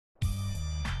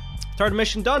Third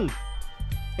mission done.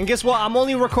 And guess what? I'm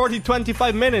only recording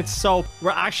 25 minutes, so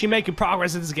we're actually making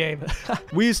progress in this game.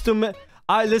 We used to...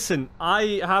 Listen,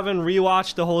 I haven't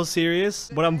rewatched the whole series,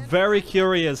 but I'm very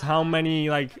curious how many,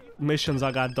 like, missions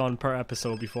I got done per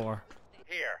episode before.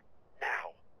 Here,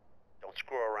 now. Don't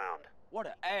screw around. What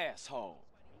an asshole.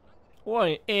 What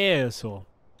an asshole.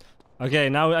 Okay,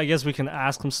 now I guess we can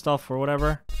ask him stuff or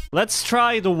whatever. Let's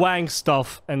try the Wang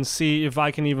stuff and see if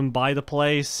I can even buy the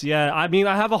place. Yeah, I mean,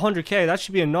 I have 100k. That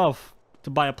should be enough to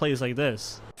buy a place like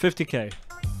this. 50k.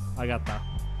 I got that.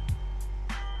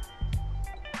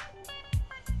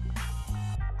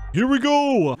 Here we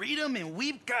go! Read them and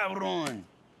weep, cabron.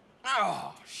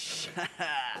 Oh, shit.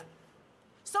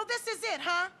 So this is it,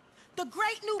 huh? The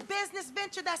great new business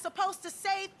venture that's supposed to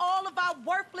save all of our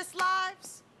worthless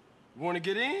lives? Want to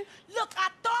get in? Look, I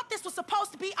thought this was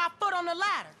supposed to be our foot on the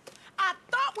ladder. I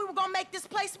thought we were gonna make this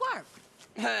place work.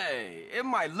 Hey, it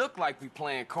might look like we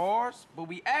playing cards, but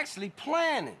we actually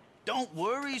planning. Don't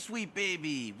worry, sweet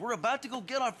baby. We're about to go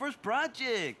get our first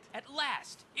project. At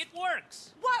last, it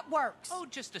works. What works? Oh,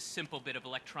 just a simple bit of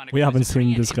electronic. We haven't wizardry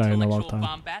seen and this guy in a long intellectual time.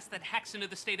 bombast that hacks into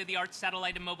the state-of-the-art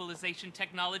satellite immobilization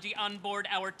technology on board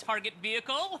our target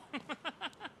vehicle.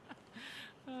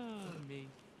 Oh, me.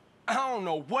 I don't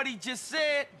know what he just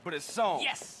said, but it's on.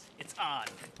 Yes, it's on.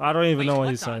 I don't even know what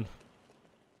he what's on? said.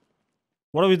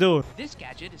 What are we doing? This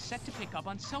gadget is set to pick up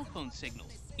on cell phone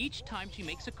signals. Each time she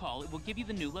makes a call, it will give you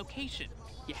the new location.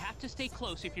 You have to stay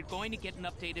close if you're going to get an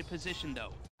updated position,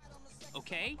 though.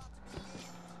 Okay?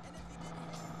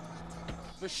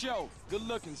 For sure. Good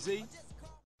looking, Z.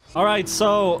 Alright,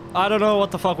 so, I don't know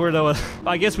what the fuck we're doing.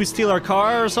 I guess we steal our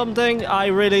car or something? I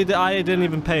didn't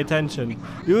even pay attention.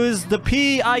 Use the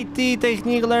PIT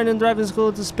technique learned in driving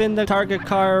school to spin the target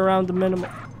car around the minimum.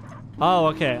 Oh,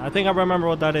 okay. I think I remember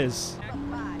what that is.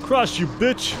 Crush, you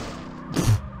bitch!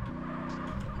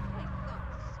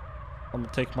 I'm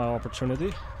gonna take my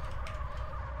opportunity.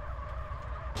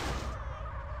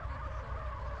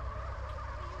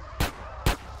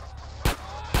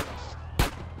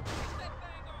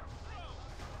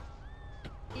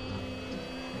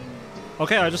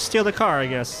 Okay, I just steal the car, I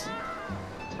guess.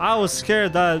 I was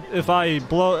scared that if I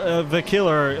blow the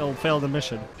killer, it'll fail the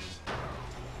mission.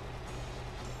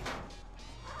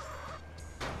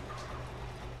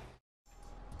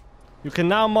 You can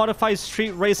now modify street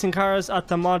racing cars at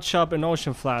the mod shop in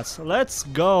Ocean Flats. Let's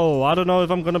go. I don't know if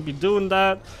I'm gonna be doing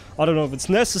that. I don't know if it's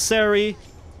necessary.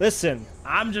 Listen,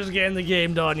 I'm just getting the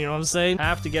game done, you know what I'm saying? I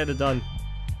have to get it done.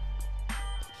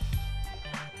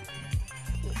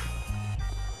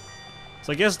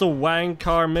 So I guess the Wang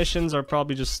car missions are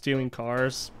probably just stealing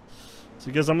cars. So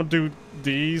I guess I'm gonna do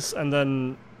these, and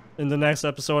then in the next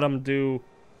episode I'm gonna do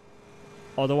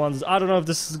other ones. I don't know if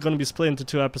this is gonna be split into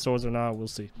 2 episodes or not. We'll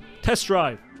see. Test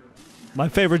Drive. My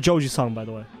favorite Joji song, by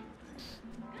the way.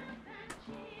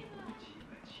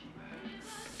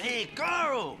 Hey,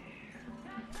 Carl!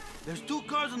 There's 2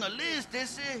 cars on the list, they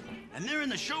say, and they're in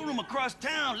the showroom across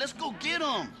town. Let's go get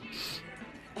them.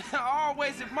 I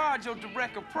always admired your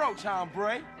direct approach,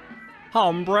 hombre.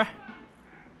 Hombre.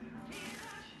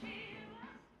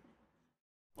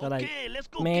 Okay, let's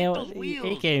go get those wheels.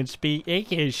 He can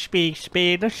speak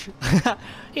Spanish.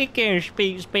 He can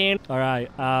speak Spanish.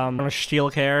 Alright, I'm gonna steal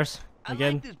cars again.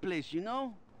 I like this place, you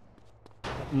know?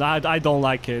 No, I don't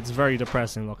like it. It's very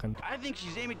depressing looking. I think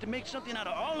she's aiming to make something out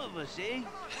of all of us, eh?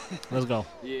 Let's go.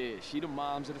 Yeah, she the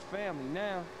moms of the family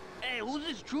now. Hey, who's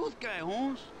this Truth guy,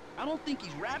 Holmes? I don't think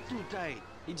he's wrapped too tight.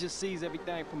 He just sees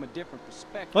everything from a different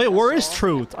perspective. Wait, where is that's all.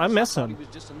 Truth? I miss him. He was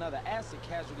just another acid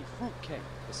casualty fruitcake.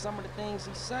 But some of the things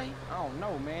he say, I don't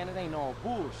know, man. It ain't all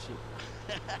bullshit.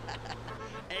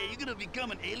 Hey, you gonna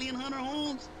become an alien hunter,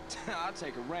 Holmes? I'll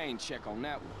take a rain check on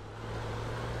that one.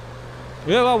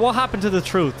 Yeah, well, what happened to the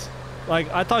Truth? Like,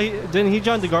 I thought didn't he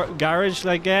join the garage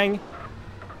like gang?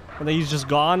 And then he's just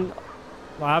gone?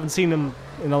 Well, I haven't seen him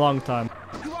in a long time.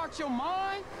 You out your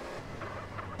mind?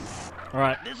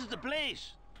 Alright. This is the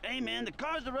place. Hey, man, the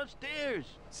cars are upstairs.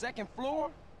 2nd floor?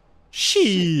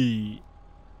 She.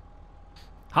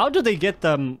 How do they get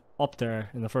them up there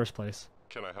in the first place?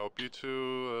 Can I help you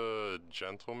two,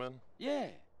 gentlemen? Yeah.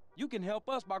 You can help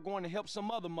us by going to help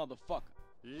some other motherfucker.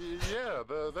 Yeah,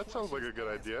 that sounds like a good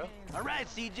idea. All right,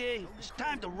 CJ, it's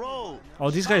time to roll.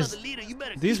 Oh, these Follow guys. the leader, you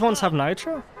better These keep ones up. have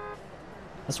nitro?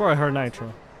 That's where I heard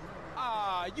nitro.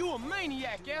 Ah, you a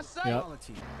maniac, yes, sir? Yep.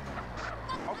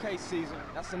 Okay, Caesar,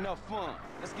 that's enough fun.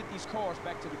 Let's get these cars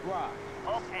back to the garage.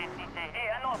 Okay, CJ. Hey,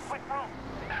 I know a quick route.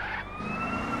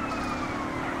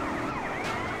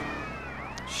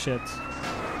 Shit.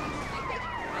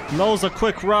 Knows a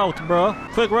quick route, bro.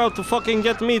 Quick route to fucking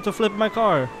get me to flip my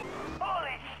car.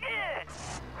 Holy shit!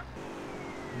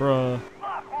 Bruh.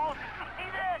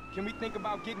 Can we think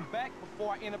about getting back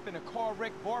before I end up in a car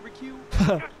wreck barbecue?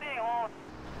 I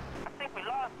think we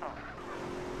lost them.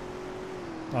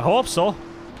 I hope so.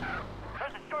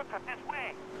 There's a shortcut this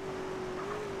way.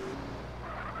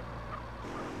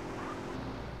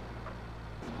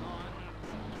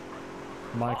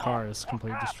 My car is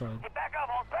completely destroyed. Hey, back up,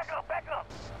 Holmes. Back up, back up.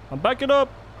 I'm backing up.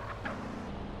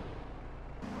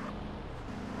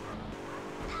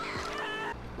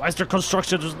 Why is there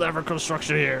construction? There's never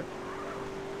construction here.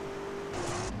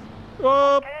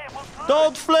 Up. Hey, we're good.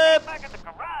 Don't flip. Back at the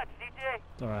garage,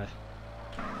 CJ. Alright.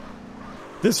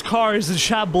 This car is in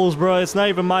shambles, bro. It's not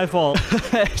even my fault.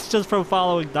 It's just from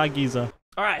following that geezer.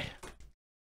 Alright.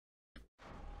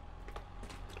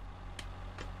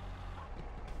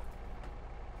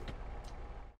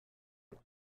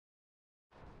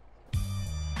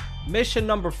 Mission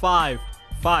number 5.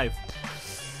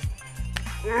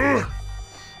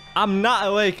 I'm not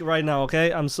awake right now,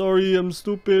 okay? I'm sorry, I'm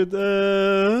stupid.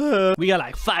 We got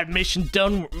like 5 missions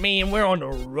done with me and we're on the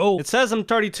road. It says I'm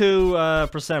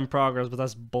 32% progress, but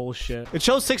that's bullshit. It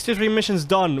shows 63 missions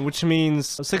done, which means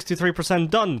 63%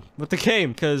 done with the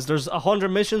game. Because there's 100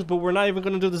 missions, but we're not even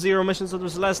going to do the 0 missions, so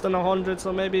there's less than 100,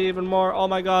 so maybe even more. Oh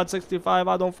my god, 65,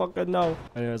 I don't fucking know.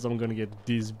 Anyways, I'm going to get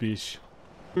this bitch.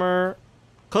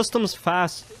 Customs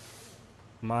fast.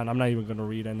 Man, I'm not even going to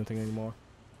read anything anymore.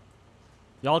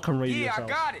 Y'all can read Yeah,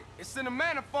 yourselves. I got it. It's in the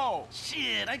manifold.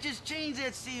 Shit, I just changed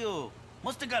that seal.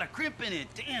 Must have got a crimp in it.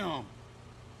 Damn.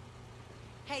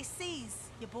 Hey, C's,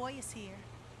 your boy is here.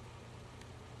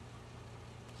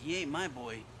 He ain't my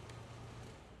boy.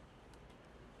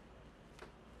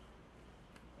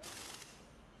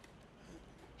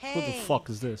 Hey. What the fuck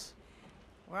is this?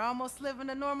 We're almost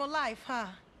living a normal life, huh?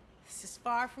 This is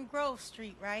far from Grove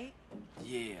Street, right?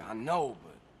 Yeah, I know,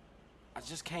 but I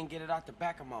just can't get it out the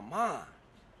back of my mind.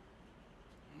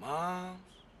 Moms,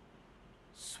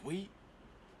 sweet,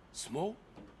 smoke.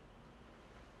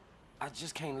 I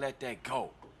just can't let that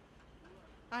go.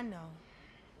 I know.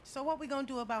 So what we gonna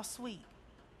do about Sweet?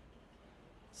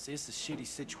 See, it's a shitty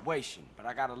situation, but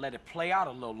I gotta let it play out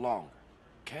a little longer,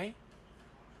 okay?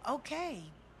 Okay,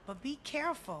 but be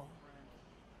careful.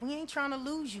 We ain't trying to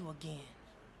lose you again.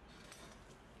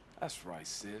 That's right,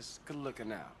 sis. Good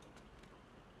looking out.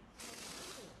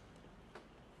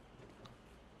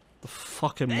 The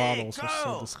fucking Hey, models are so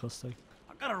Carl. disgusting.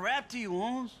 I got a rap to you,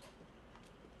 Holmes.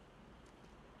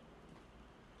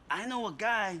 I know a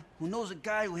guy who knows a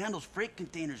guy who handles freight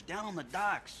containers down on the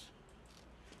docks.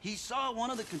 He saw one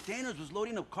of the containers was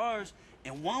loading up cars,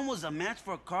 and one was a match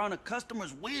for a car on a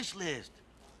customer's wish list.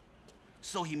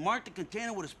 So he marked the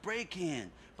container with a spray can,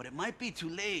 but it might be too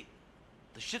late.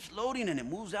 The ship's loading and it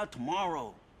moves out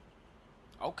tomorrow.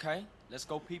 Okay, let's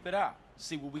go peep it out.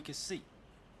 See what we can see.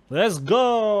 Let's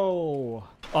go!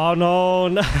 Oh no,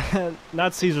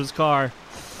 not Caesar's car.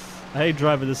 I hate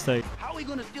driving this thing. How are we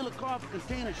gonna steal a car off a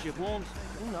container ship, Holmes?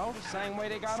 You know, the same way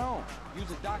they got on. Use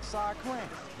a dockside crane.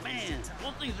 Man,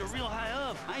 those things are real high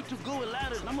up. I ain't too good with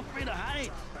ladders and I'm afraid of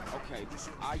heights. Okay,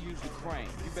 I use the crane.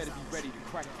 You better be ready to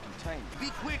crack the container. Be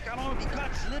quick, I don't want to be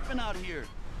caught slipping out here.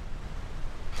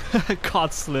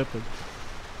 Caught slipping.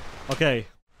 Okay.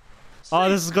 Oh,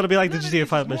 this is gonna be like the GTA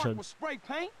 5 mission. With spray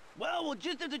paint? Well, we'll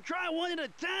just have to try one at a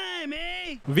time,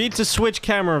 eh? V to switch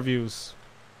camera views.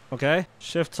 Okay.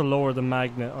 Shift to lower the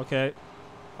magnet. Okay.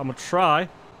 I'm gonna try.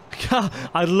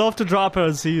 I'd love to drop it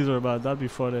on Caesar, man. That'd be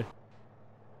funny.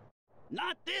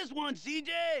 Not this one,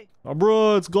 CJ. Oh,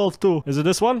 bro, it's Golf 2. Is it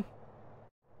this one?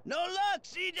 No luck,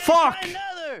 CJ. Fuck! Try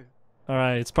another.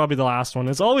 Alright, it's probably the last one.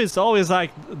 It's always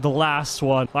like the last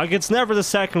one. Like, it's never the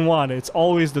second one. It's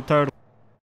always the third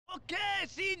one. Okay,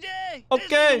 CJ. Okay.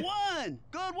 This is the one.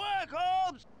 Good work,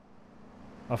 Holmes.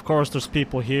 Of course, there's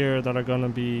people here that are gonna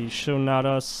be shooting at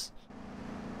us.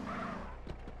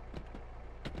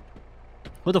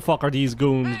 Who the fuck are these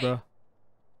goons, Hey! bro?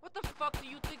 What the fuck do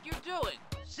you think you're doing?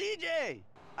 CJ,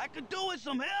 I could do with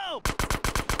some help. I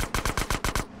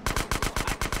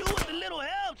could do with a little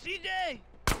help, CJ.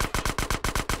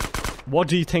 What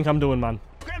do you think I'm doing, man?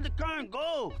 Grab the car and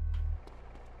go.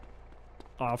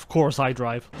 Of course I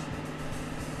drive.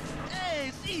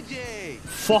 Hey, CJ.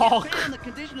 Fuck! Depending on the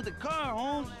condition of the car,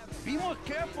 Holmes. Be more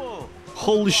careful.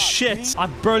 Holy shit! I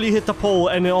barely hit the pole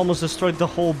and it almost destroyed the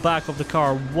whole back of the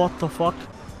car. What the fuck?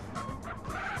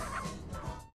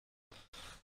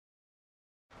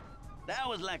 That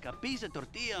was like a piece of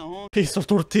tortilla, Holmes. Piece of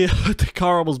tortilla. The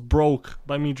car almost broke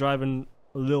by me driving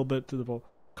a little bit to the pole.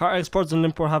 Car exports and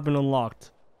import have been unlocked.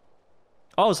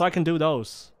 Oh, so I can do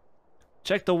those.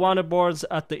 Check the wanted boards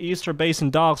at the Easter Basin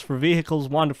docks for vehicles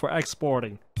wanted for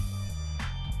exporting.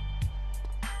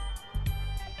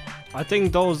 I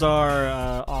think those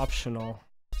are optional,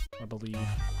 I believe.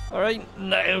 Alright,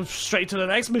 now straight to the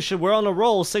next mission. We're on a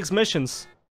roll, 6 missions.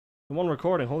 In one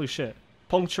recording, holy shit.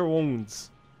 Puncture wounds.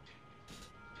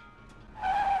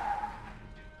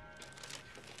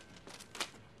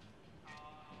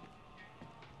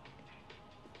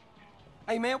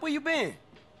 Hey, man, where you been?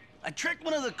 I tracked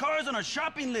one of the cars on our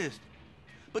shopping list.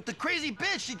 But the crazy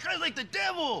bitch, she drives like the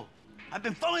devil. I've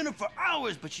been following her for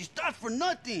hours, but she stopped for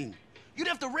nothing. You'd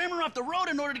have to ram her off the road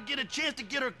in order to get a chance to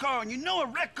get her car, and you know a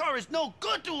wrecked car is no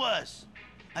good to us.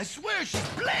 I swear she's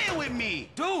playing with me.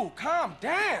 Dude, calm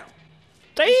down.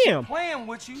 If Damn! she playing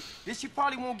with you, then she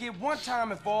probably won't get one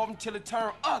time involved until it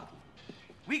turn ugly.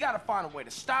 We gotta find a way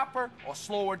to stop her or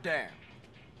slow her down.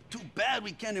 Too bad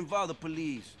we can't involve the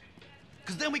police.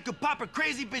 Cause then we could pop her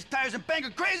crazy bitch tires and bang her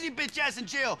crazy bitch ass in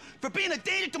jail for being a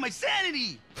danger to my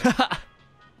sanity.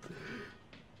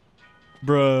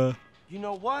 Bruh. You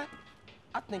know what?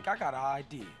 I think I got an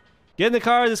idea. Get in the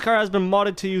car. This car has been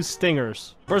modded to use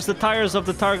stingers. Burst the tires of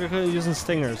the target using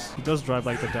stingers. He does drive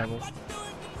like the devil.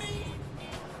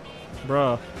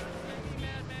 Bruh.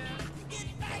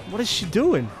 What is she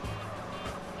doing?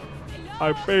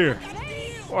 I fear.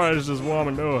 What is this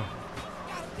woman doing?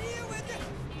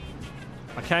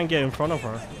 I can't get in front of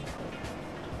her.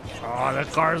 Oh, the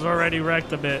car's already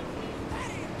wrecked a bit.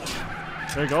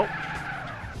 There you go.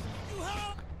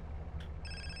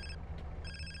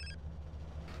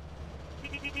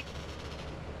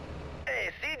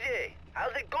 Hey, CJ,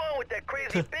 how's it going with that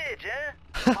crazy bitch,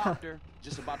 huh? Doctor,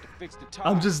 just about to fix the tires.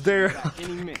 I'm just there.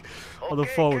 Any minute. On the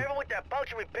phone. Careful with that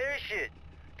puncture repair shit.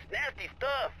 It's nasty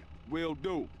stuff. Will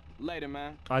do. Later,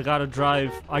 man. I gotta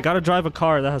drive a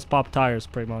car that has popped tires,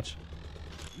 pretty much.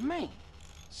 Man.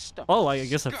 Stuff Oh, I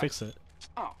guess I disgusting. fixed it.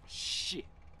 Oh, shit.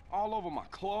 All over my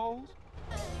clothes.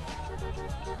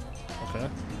 Okay.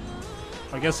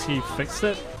 I guess he fixed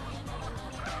it.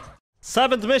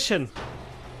 7th mission.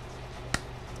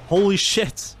 Holy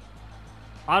shit.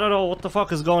 I don't know what the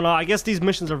fuck is going on. I guess these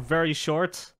missions are very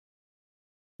short.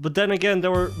 But then again,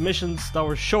 there were missions that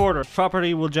were shorter.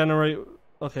 Property will generate...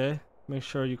 Okay. Make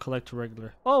sure you collect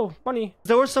regular. Oh, money.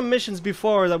 There were some missions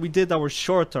before that we did that were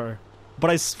shorter.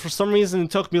 But for some reason,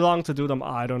 it took me long to do them.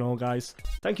 I don't know, guys.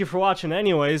 Thank you for watching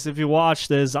anyways. If you watched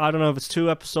this, I don't know if it's 2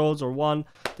 episodes or 1.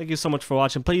 Thank you so much for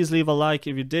watching. Please leave a like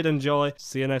if you did enjoy.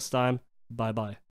 See you next time. Bye-bye.